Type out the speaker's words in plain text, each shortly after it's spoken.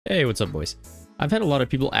Hey, what's up, boys? I've had a lot of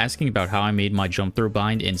people asking about how I made my jump throw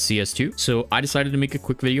bind in CS2, so I decided to make a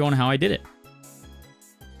quick video on how I did it.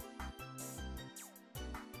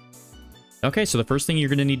 Okay, so the first thing you're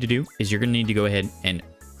going to need to do is you're going to need to go ahead and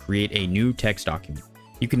create a new text document.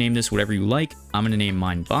 You can name this whatever you like. I'm going to name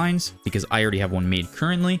mine binds because I already have one made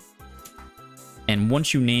currently. And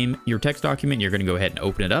once you name your text document, you're going to go ahead and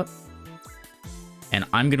open it up. And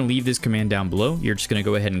I'm going to leave this command down below. You're just going to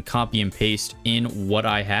go ahead and copy and paste in what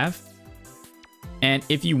I have. And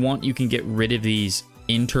if you want, you can get rid of these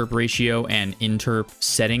interp ratio and interp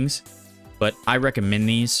settings. But I recommend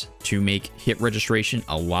these to make hit registration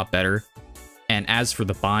a lot better. And as for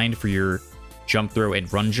the bind for your jump throw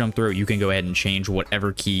and run jump throw, you can go ahead and change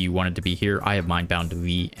whatever key you want it to be here. I have mine bound to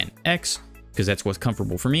V and X because that's what's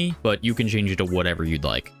comfortable for me, but you can change it to whatever you'd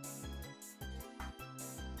like.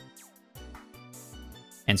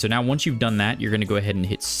 And so now once you've done that, you're going to go ahead and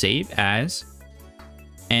hit save as,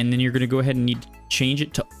 and then you're going to go ahead and need to change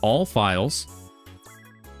it to all files,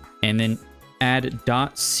 and then add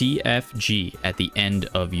 .cfg at the end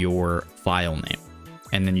of your file name.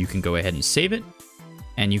 And then you can go ahead and save it,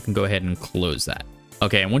 and you can go ahead and close that.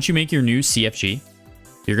 Okay, and once you make your new CFG,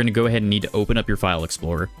 you're going to go ahead and need to open up your file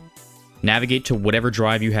explorer, navigate to whatever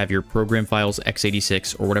drive you have your program files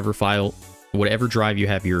x86 or whatever drive you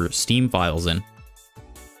have your Steam files in.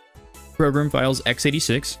 Program files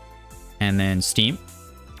x86, and then Steam,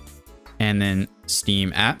 and then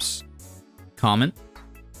Steam apps, common,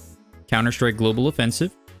 Counter-Strike Global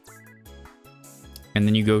Offensive, and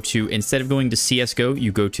then you go to, instead of going to CSGO,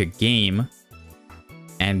 you go to game,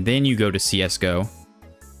 and then you go to CSGO,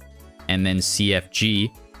 and then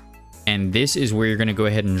CFG, and this is where you're going to go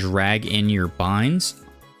ahead and drag in your binds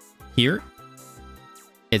here.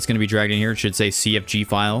 It's going to be dragged in here. It should say CFG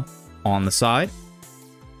file on the side.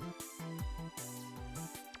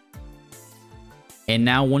 And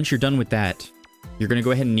now once you're done with that, you're going to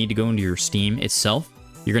go ahead and need to go into your Steam itself.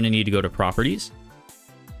 You're going to need to go to properties.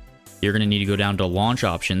 You're going to need to go down to launch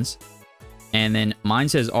options. And then mine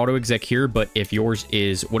says auto exec here, but if yours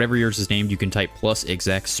is, whatever yours is named, you can type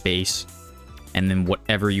 +exec space, and then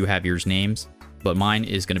whatever you have yours names. But mine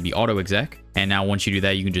is going to be auto exec. And now once you do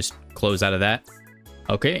that, you can just close out of that.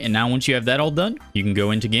 Okay, and now once you have that all done, you can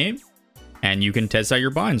go into game and you can test out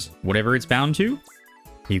your binds. Whatever it's bound to,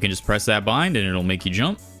 you can just press that bind and it'll make you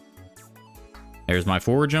jump. There's my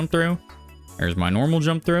forward jump throw. There's my normal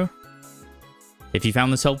jump throw. If you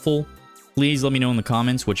found this helpful, please let me know in the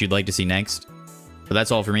comments what you'd like to see next. But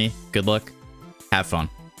that's all for me. Good luck. Have fun.